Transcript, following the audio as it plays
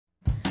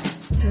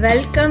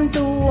Welcome to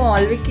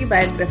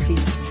AllWikiBiography.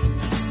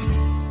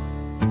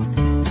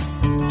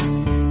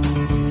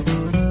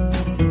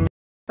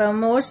 For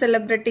more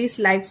celebrities,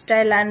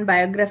 lifestyle and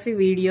biography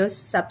videos,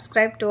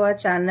 subscribe to our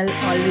channel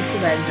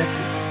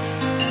AllWikiBiography.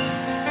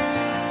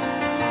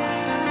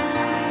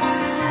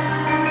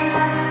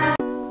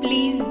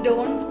 Please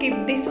don't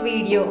skip this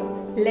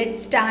video.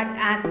 Let's start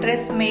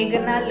actress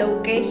Meghana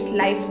Lokesh's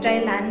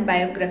lifestyle and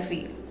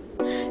biography.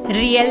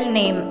 Real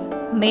name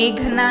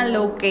Meghana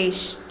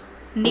Lokesh.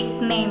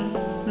 Nickname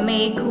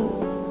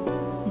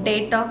Meghu.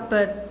 Date of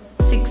birth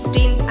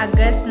 16th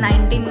August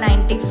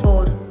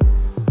 1994.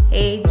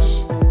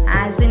 Age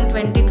as in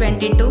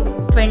 2022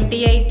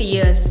 28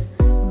 years.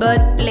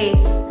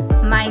 Birthplace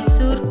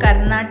Mysore,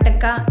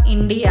 Karnataka,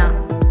 India.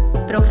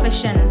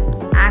 Profession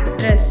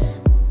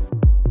actress.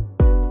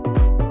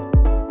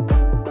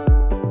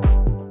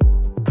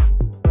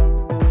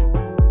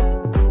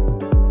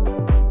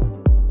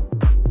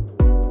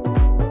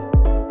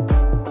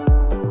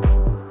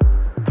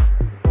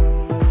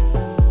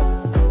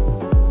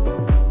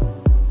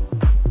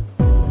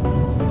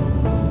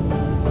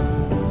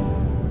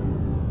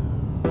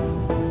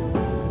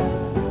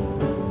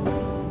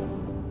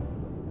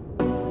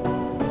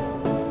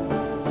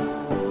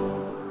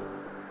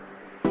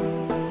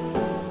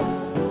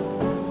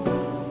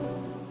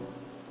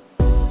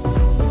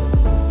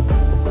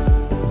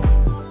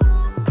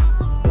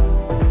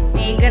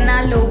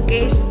 Meghana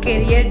Lokesh's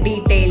career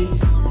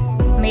details.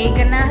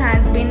 Meghana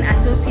has been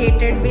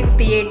associated with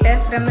theatre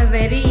from a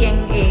very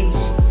young age.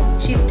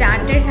 She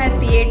started her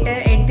theatre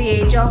at the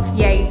age of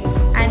 8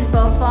 and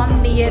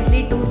performed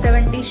nearly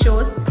 270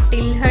 shows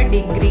till her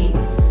degree,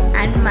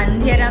 and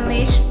Mandhya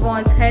Ramesh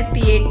was her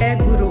theatre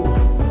guru.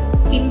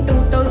 In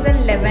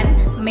 2011,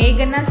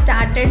 Meghana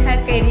started her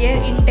career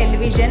in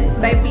television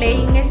by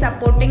playing a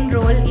supporting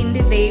role in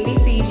the Devi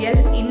serial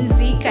in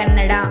Zee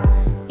Kannada.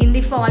 In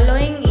the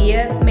following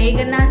year,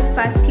 Meghana's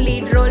first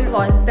lead role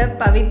was the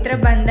Pavitra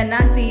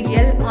Bandhana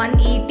serial on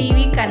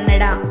ETV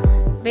Kannada,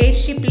 where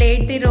she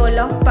played the role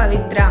of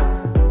Pavitra.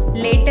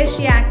 Later,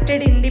 she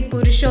acted in the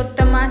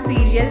Purushottama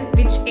serial,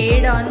 which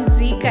aired on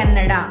Zee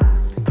Kannada.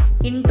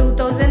 In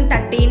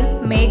 2013,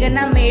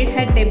 Meghana made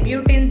her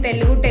debut in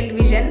Telugu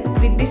television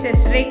with the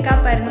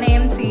Sasreka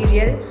Parnayam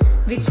serial,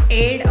 which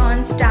aired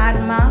on Star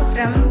Ma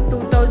from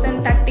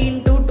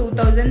 2013 to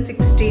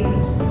 2016.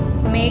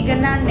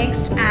 Meghana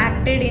next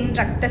acted in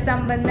Rakta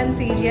Sambandham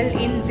serial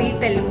in Zee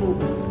Telugu.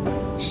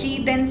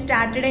 She then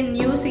started a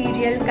new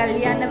serial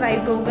Kalyana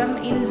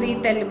Vaibhogam in Zee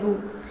Telugu,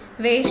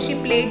 where she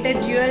played the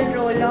dual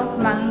role of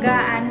Manga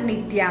and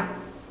Nitya.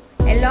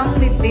 Along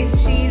with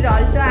this, she is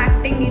also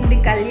acting in the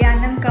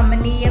Kalyanam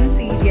Kamaniyam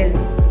serial.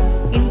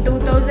 In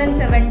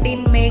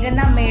 2017,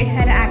 Meghana made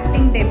her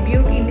acting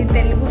debut in the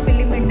Telugu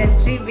film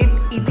industry with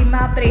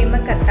Idima Prema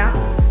Katha,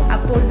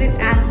 opposite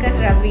anchor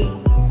Ravi.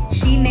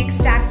 She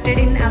next acted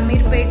in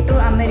Amirpet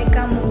to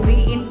America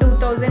movie in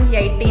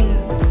 2018.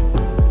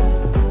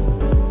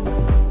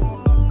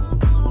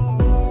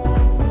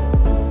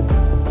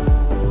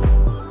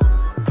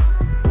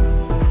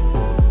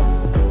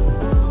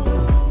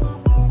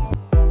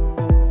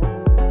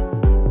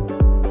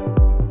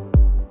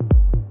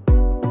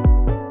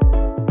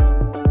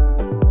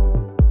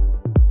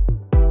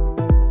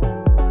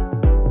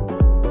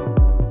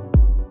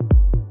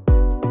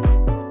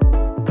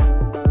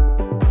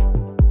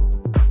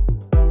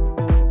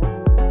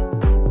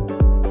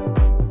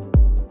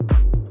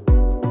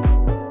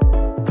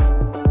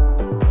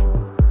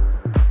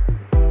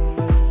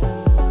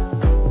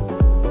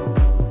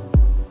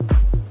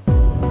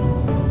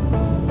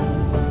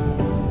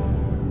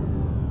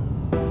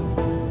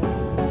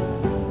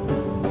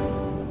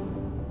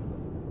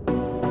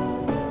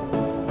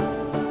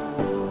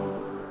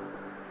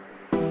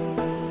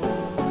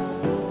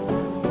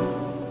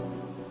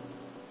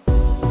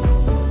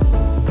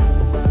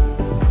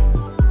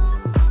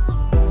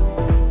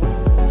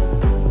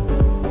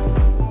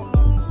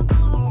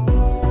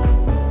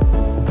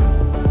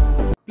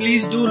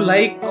 Please do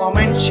like,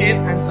 comment, share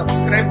and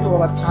subscribe to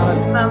our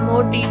channel. For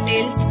more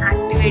details,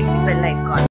 activate the bell icon.